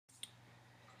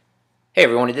Hey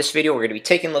everyone, in this video we're going to be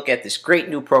taking a look at this great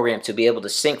new program to be able to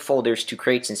sync folders to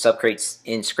crates and subcrates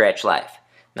in Scratch Live.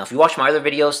 Now if you watch my other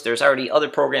videos, there's already other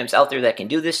programs out there that can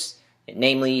do this,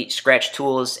 namely Scratch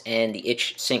Tools and the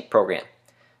Itch Sync program,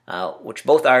 which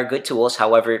both are good tools.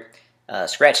 However,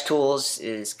 Scratch Tools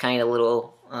is kind of a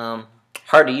little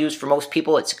hard to use for most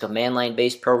people. It's a command line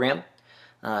based program.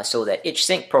 So that Itch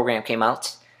Sync program came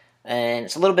out, and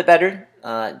it's a little bit better.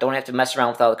 Don't have to mess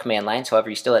around with all the command lines. However,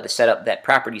 you still had to set up that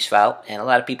properties file, and a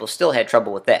lot of people still had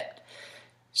trouble with that.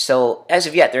 So as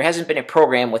of yet, there hasn't been a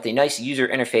program with a nice user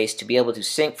interface to be able to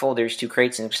sync folders to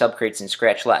crates and subcrates in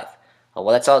Scratch Live. Well,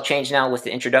 that's all changed now with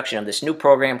the introduction of this new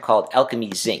program called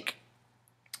Alchimie Zinc.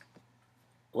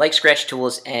 Like Scratch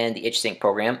Tools and the Itch Sync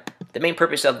program, the main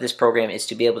purpose of this program is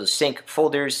to be able to sync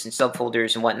folders and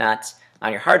subfolders and whatnot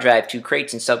on your hard drive to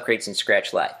crates and subcrates in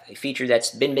Scratch Live, a feature that's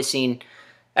been missing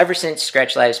ever since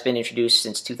Scratch Live has been introduced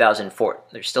since 2004.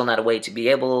 There's still not a way to be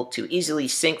able to easily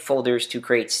sync folders to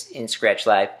crates in Scratch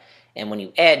Live, and when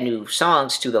you add new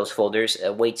songs to those folders,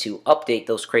 a way to update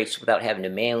those crates without having to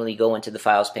manually go into the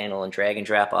Files panel and drag and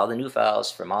drop all the new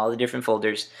files from all the different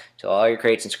folders to all your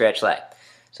crates in Scratch Live.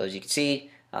 So as you can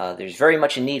see, there's very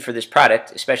much a need for this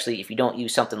product, especially if you don't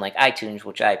use something like iTunes,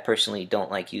 which I personally don't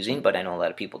like using, but I know a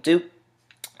lot of people do.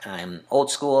 I'm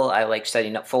old school. I like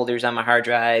setting up folders on my hard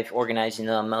drive, organizing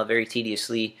them very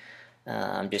tediously.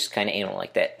 I'm just kind of anal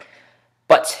like that.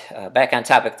 But back on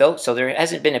topic though, so there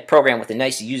hasn't been a program with a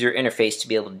nice user interface to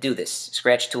be able to do this.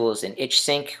 Scratch Tools and Itch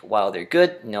Sync, while they're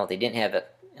good, they didn't have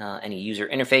any user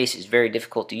interface. It's very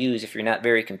difficult to use if you're not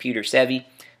very computer savvy.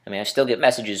 I mean, I still get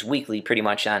messages weekly pretty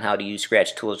much on how to use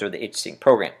Scratch Tools or the Itch Sync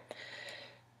program.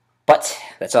 But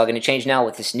that's all going to change now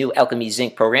with this new Alchimie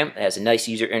Zinc program. It has a nice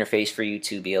user interface for you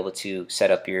to be able to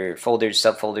set up your folders,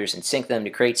 subfolders, and sync them to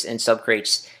crates and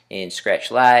subcrates in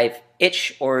Scratch Live,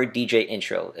 Itch, or DJ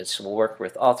Intro. This will work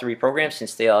with all three programs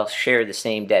since they all share the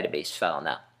same database file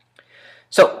now.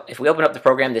 So if we open up the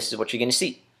program, this is what you're going to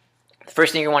see. The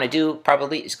first thing you want to do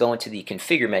probably is go into the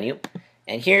Configure menu.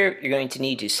 And here you're going to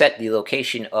need to set the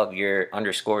location of your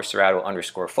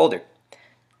 _Serato_ folder.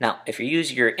 Now, if you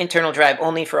use your internal drive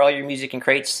only for all your music and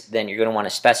crates, then you're going to want to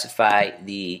specify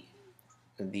the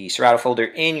Serato folder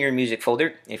in your music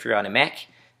folder. If you're on a Mac,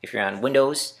 if you're on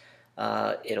Windows,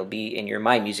 it'll be in your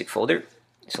My Music folder.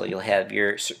 So you'll have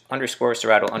your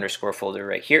 _Serato_ folder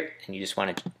right here, and you just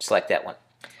want to select that one.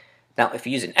 Now, if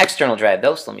you use an external drive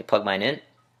though, so let me plug mine in.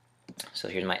 So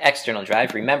here's my external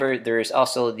drive. Remember, there is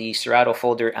also the Serato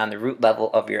folder on the root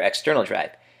level of your external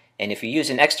drive. And if you use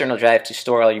an external drive to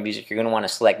store all your music, you're going to want to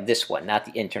select this one, not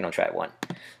the internal drive one.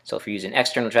 So if you use an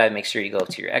external drive, make sure you go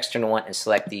to your external one and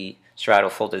select the Serato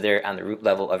folder there on the root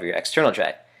level of your external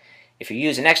drive. If you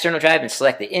use an external drive and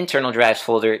select the internal drives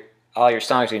folder, all your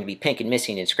songs are going to be pink and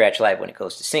missing in Scratch Live when it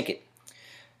goes to sync it.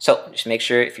 So just make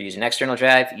sure if you use an external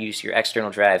drive, use your external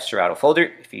drive Serato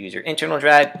folder. If you use your internal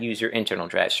drive, use your internal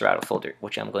drive Serato folder,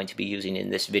 which I'm going to be using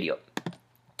in this video.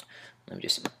 Let me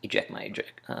just eject my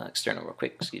external real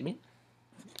quick, excuse me.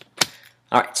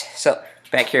 Alright, so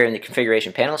back here in the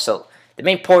configuration panel, so the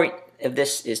main point of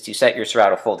this is to set your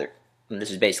Serato folder. And this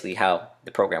is basically how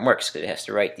the program works, because it has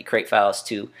to write the crate files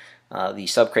to the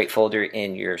subcrate folder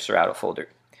in your Serato folder.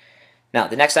 Now,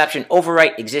 the next option,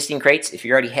 overwrite existing crates. If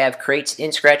you already have crates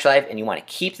in Scratch Live and you want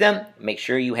to keep them, make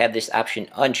sure you have this option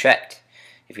unchecked.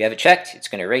 If you have it checked, it's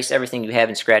going to erase everything you have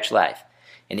in Scratch Live.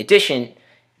 In addition,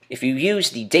 if you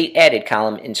use the date added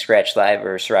column in Scratch Live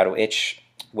or Serato Itch,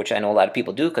 which I know a lot of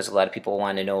people do because a lot of people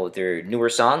want to know their newer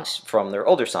songs from their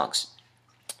older songs.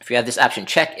 If you have this option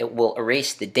checked, it will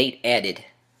erase the date added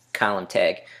column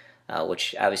tag,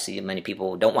 which obviously many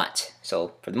people don't want.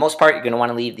 So for the most part, you're going to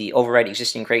want to leave the overwrite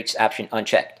existing crates option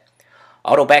unchecked.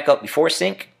 Auto backup before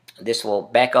sync. This will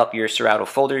back up your Serato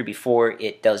folder before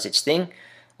it does its thing,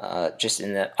 just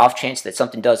in the off chance that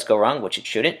something does go wrong, which it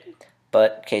shouldn't.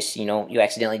 But in case you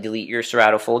accidentally delete your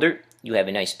Serato folder, you have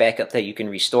a nice backup that you can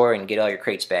restore and get all your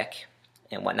crates back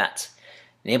and whatnot.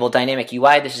 Enable dynamic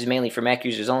UI. This is mainly for Mac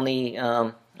users only.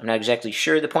 I'm not exactly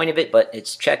sure the point of it, but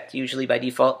it's checked usually by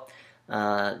default.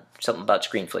 Something about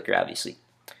screen flicker, obviously.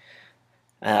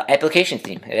 Application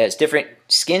theme. It has different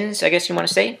skins, I guess you want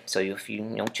to say. So if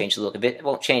you change the look of it, it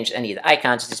won't change any of the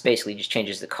icons. It just basically just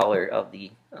changes the color of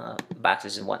the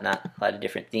boxes and whatnot. A lot of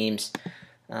different themes.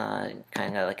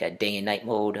 Kind of like a day and night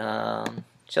mode.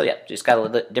 So yeah, just got a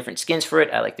little different skins for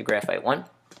it. I like the graphite one.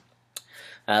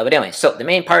 But anyway, so the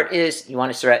main part is you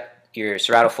want to select your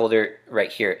Serato folder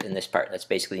right here in this part. That's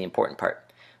basically the important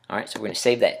part. Alright, so we're going to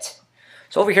save that.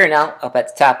 So over here now, up at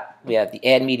the top, we have the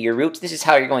Add Media Root. This is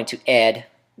how you're going to add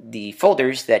the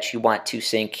folders that you want to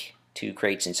sync to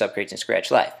crates and subcrates in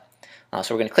Scratch Live.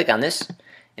 So we're going to click on this,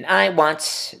 And I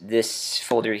want this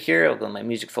folder here. I'll go to my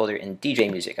music folder in DJ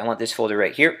Music. I want this folder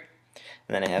right here.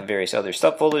 And then I have various other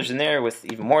subfolders in there with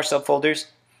even more subfolders.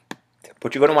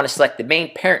 But you're going to want to select the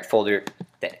main parent folder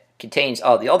that contains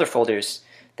all the other folders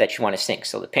that you want to sync.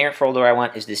 So the parent folder I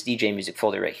want is this DJ Music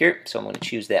folder right here. So I'm going to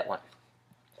choose that one.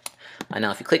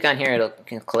 Now if you click on here,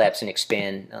 it'll collapse and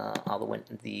expand all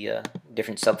the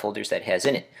different subfolders that it has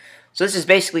in it. So this is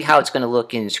basically how it's going to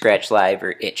look in Scratch Live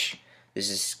or Itch. This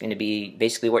is going to be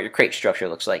basically what your crate structure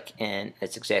looks like, and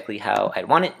that's exactly how I'd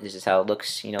want it. This is how it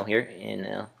looks, you know, here in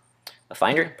a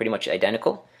Finder, pretty much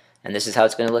identical. And this is how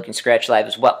it's going to look in Scratch Live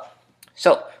as well.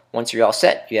 So once you're all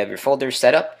set, you have your folders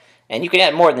set up, and you can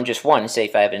add more than just one. Say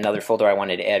if I have another folder I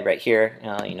wanted to add right here,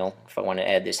 you know, if I want to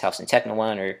add this House and Techno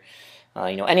one, or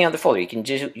you know, any other folder, you can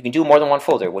do more than one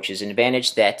folder, which is an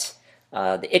advantage that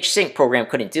the Itch Sync program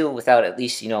couldn't do without at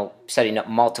least, you know, setting up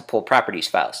multiple properties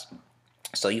files.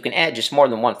 So you can add just more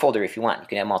than one folder if you want. You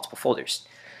can add multiple folders.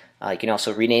 You can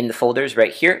also rename the folders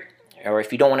right here. Or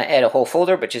if you don't want to add a whole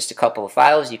folder but just a couple of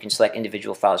files, you can select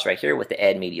individual files right here with the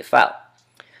Add Media file.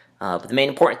 But the main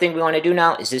important thing we want to do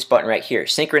now is this button right here,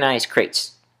 Synchronize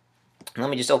Crates. And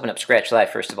let me just open up Scratch Live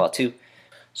first of all too.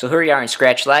 So here we are in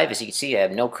Scratch Live. As you can see, I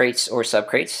have no crates or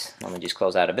subcrates. Let me just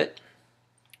close out a bit.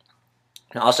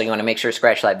 And also you want to make sure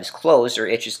Scratch Live is closed or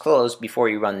Itch is closed before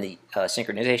you run the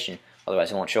synchronization.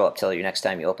 Otherwise it won't show up till your next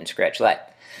time you open Scratch Live.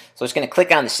 So it's going to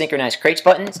click on the Synchronize Crates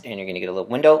buttons, and you're going to get a little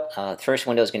window. The first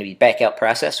window is going to be Backout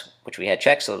Process, which we had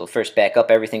checked, so it'll first back up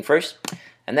everything first.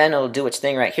 And then it'll do its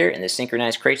thing right here in the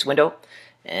Synchronize Crates window.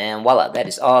 And voila, that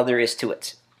is all there is to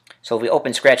it. So if we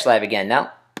open Scratch Live again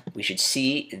now, we should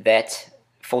see that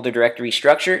folder directory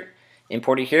structure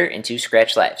imported here into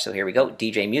Scratch Live. So here we go,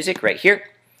 DJ Music right here.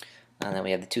 And then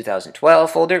we have the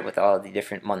 2012 folder with all the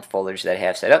different month folders that I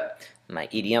have set up. My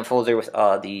EDM folder with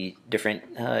all the different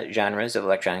genres of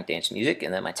electronic dance music,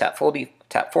 and then my top 40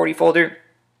 folder,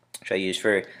 which I use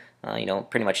for you know,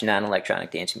 pretty much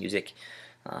non-electronic dance music,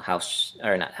 rap,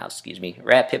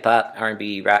 hip hop,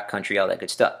 R&B, rock, country, all that good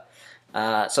stuff.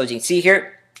 So as you can see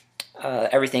here,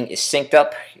 everything is synced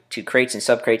up to crates and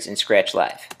subcrates in Scratch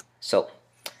Live. So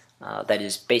that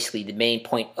is basically the main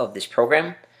point of this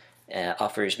program.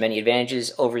 Offers many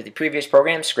advantages over the previous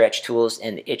programs, Scratch Tools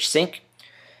and the Itch Sync.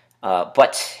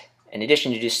 But in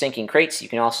addition to just syncing crates, you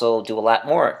can also do a lot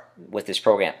more with this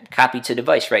program. Copy to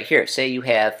device right here. Say you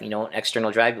have, you know, an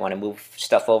external drive, you want to move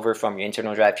stuff over from your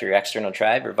internal drive to your external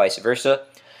drive, or vice versa.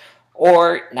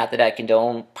 Or, not that I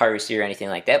condone piracy or anything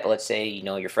like that, but let's say, you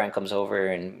know, your friend comes over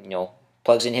and, you know,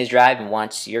 plugs in his drive and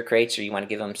wants your crates, or you want to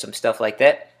give him some stuff like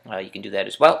that, you can do that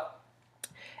as well.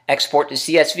 Export to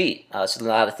CSV. So a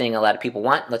lot of people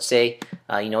want. Let's say,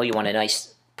 you know, you want a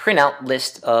nice printout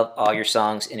list of all your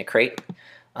songs in a crate.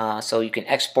 So you can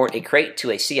export a crate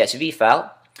to a CSV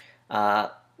file,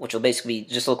 which will basically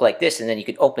just look like this, and then you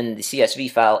can open the CSV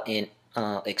file in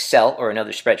Excel or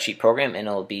another spreadsheet program, and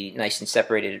it'll be nice and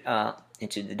separated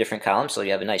into the different columns, so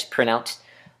you have a nice printout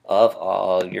of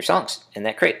all your songs in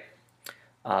that crate.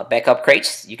 Backup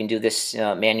crates, you can do this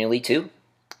manually too,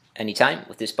 anytime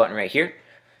with this button right here.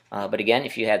 But again,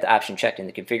 if you have the option checked in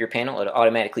the configure panel, it'll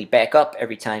automatically back up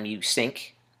every time you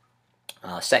sync.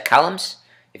 Set columns.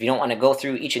 If you don't want to go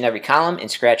through each and every column in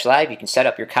Scratch Live, you can set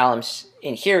up your columns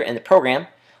in here in the program,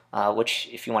 which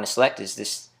if you want to select is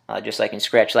this, just like in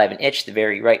Scratch Live and Itch, the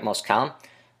very rightmost column.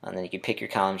 And then you can pick your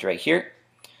columns right here.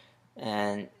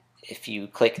 And if you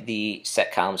click the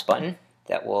Set Columns button,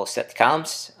 that will set the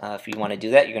columns. If you want to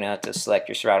do that, you're going to have to select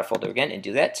your Serato folder again and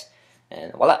do that.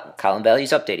 And voila, column value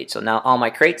is updated. So now all my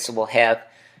crates will have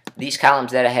these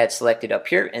columns that I had selected up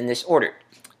here in this order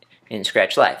in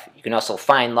Scratch Live. You can also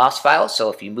find lost files.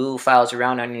 So if you move files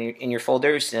around in your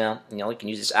folders, you know, you can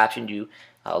use this option to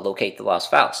locate the lost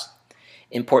files.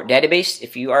 Import database.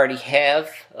 If you already have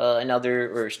another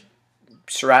or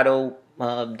Serato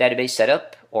database set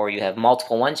up, or you have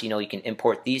multiple ones, you know, you can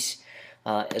import these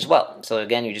as well. So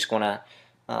again, you're just going to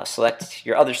select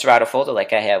your other Serato folder,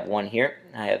 like I have one here.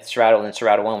 I have Serato and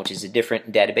Serato 1, which is a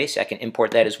different database. I can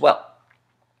import that as well.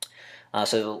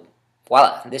 So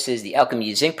voila, this is the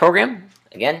Alchimie Zinc program.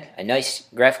 Again, a nice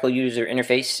graphical user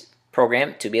interface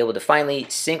program to be able to finally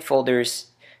sync folders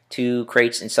to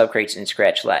crates and subcrates in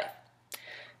Scratch Live.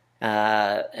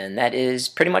 And that is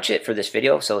pretty much it for this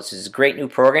video. So this is a great new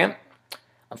program.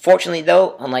 Unfortunately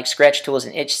though, unlike Scratch Tools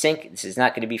and Itch Sync, this is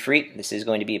not going to be free. This is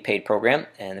going to be a paid program,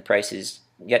 and the price is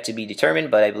yet to be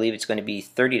determined, but I believe it's going to be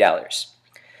 $30.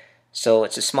 So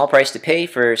it's a small price to pay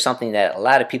for something that a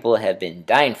lot of people have been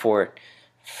dying for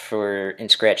in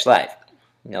Scratch Live.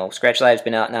 You know, Scratch Live has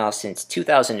been out now since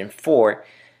 2004,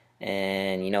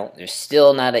 And there's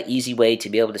still not an easy way to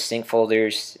be able to sync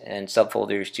folders and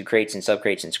subfolders to crates and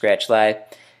subcrates in Scratch Live.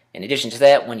 In addition to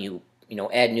that, when you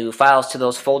add new files to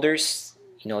those folders,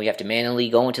 you have to manually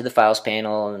go into the files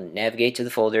panel and navigate to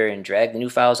the folder and drag the new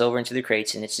files over into the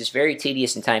crates, and it's just very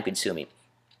tedious and time consuming.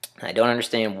 I don't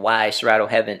understand why Serato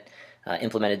haven't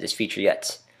implemented this feature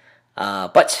yet.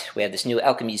 But we have this new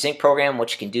Alchimie Zinc program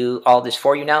which can do all this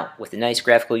for you now with a nice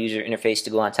graphical user interface to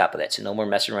go on top of that. So no more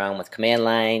messing around with command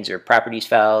lines or properties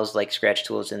files like Scratch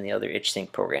Tools and the other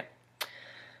ItchSync program.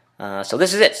 So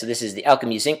this is it. So this is the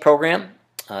Alchimie Zinc program.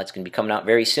 It's going to be coming out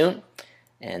very soon,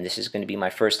 and this is going to be my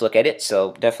first look at it.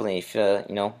 So definitely, if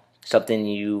something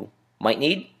you might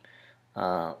need,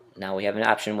 now we have an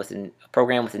option with a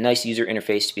program with a nice user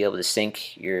interface to be able to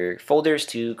sync your folders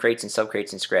to crates and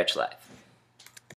subcrates in Scratch Live.